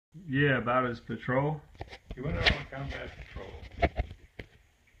Yeah, about his patrol. He went out on combat patrol,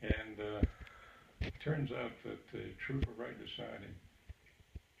 and it turns out that the trooper right beside him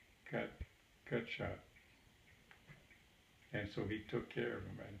got shot. And so he took care of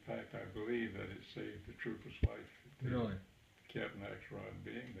him. In fact, I believe that it saved the trooper's life. Really? Captain Axelrod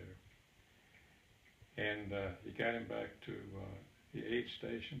being there. And he got him back to the aid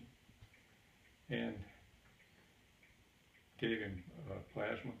station and gave him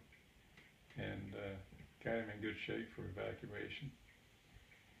plasma and got him in good shape for evacuation.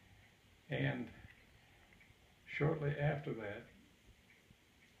 And shortly after that,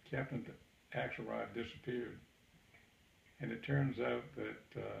 Captain Axelrod disappeared. And it turns out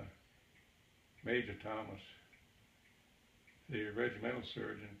that Major Thomas, the regimental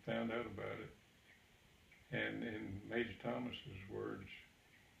surgeon, found out about it. And in Major Thomas's words,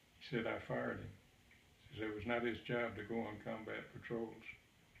 he said, "I fired him." He said it was not his job to go on combat patrols.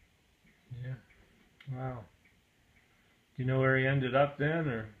 Yeah. Wow. Do you know where he ended up then,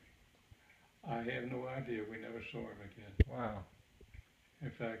 or? I have no idea. We never saw him again. Wow.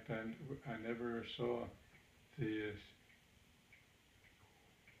 In fact, I never saw the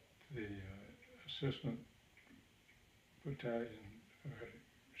assistant battalion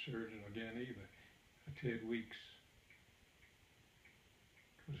surgeon again either. Ted Weeks,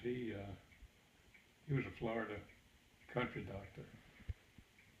 because he was a Florida country doctor,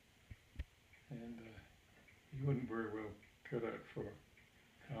 and he wasn't very well cut out for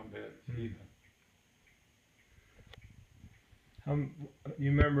combat either. You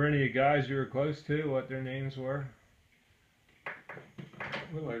remember any of the guys you were close to, what their names were?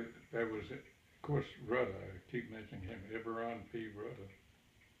 Well, that was, of course, Rudder. I keep mentioning him, Airborne P. Rudder.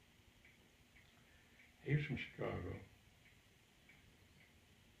 He was from Chicago.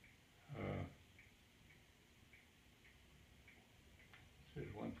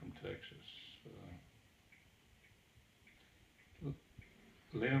 There's one from Texas.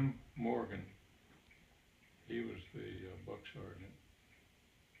 Lem Morgan. He was the buck sergeant.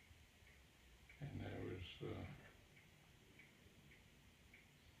 And there was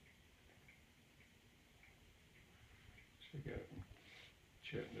a guy from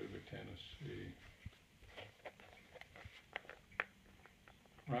Chattanooga, Tennessee.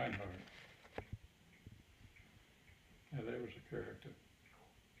 Reinhardt. Now there was a character.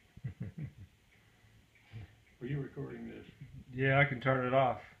 Were you recording this? Yeah, I can turn it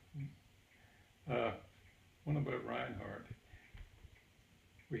off. One about Reinhardt.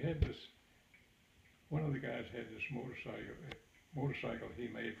 We had this, one of the guys had this motorcycle he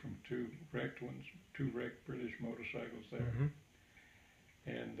made from two wrecked British motorcycles there.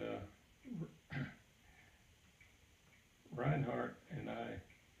 And Reinhardt and I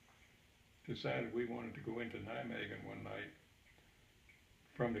decided we wanted to go into Nijmegen one night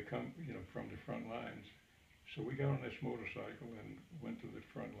from the front lines. So we got on this motorcycle and went to the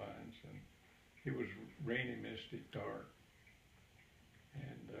front lines, and it was rainy, misty, dark.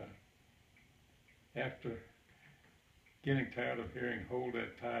 And after getting tired of hearing "Hold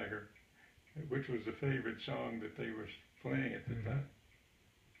That Tiger," which was the favorite song that they were playing at the time,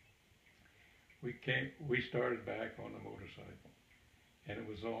 we started back on the motorcycle, and it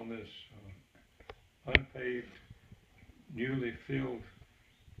was on this unpaved, newly filled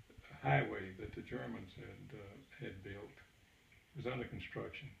highway that the Germans had built. It was under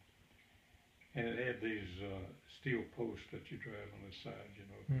construction, and it had these steel posts that you drive on the side,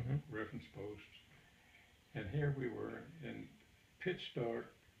 reference posts. And here we were in pitch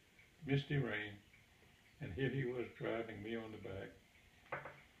dark, misty rain, and here he was driving me on the back,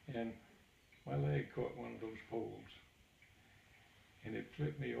 and my leg caught one of those poles, and it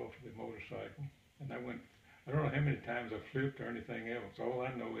flipped me off the motorcycle, and I don't know how many times I flipped or anything else. All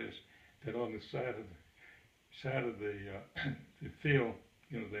I know is that on the side of the field,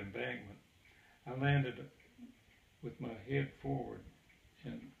 the embankment, I landed with my head forward,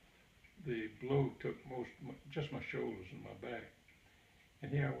 and the blow took just my shoulders and my back,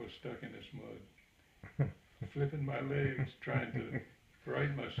 and here I was stuck in this mud, flipping my legs, trying to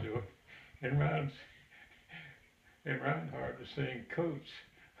right myself. And Reinhardt was saying, "Coach,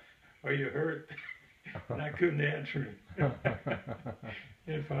 are you hurt?" And I couldn't answer him.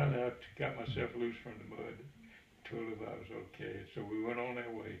 And finally I got myself loose from the mud, told him I was okay. So we went on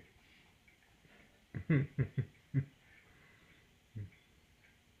our way.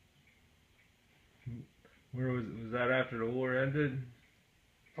 Where was that after the war ended?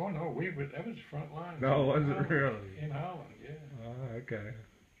 Oh no, that was the front line. No, was it really? In Holland, yeah. Oh, okay.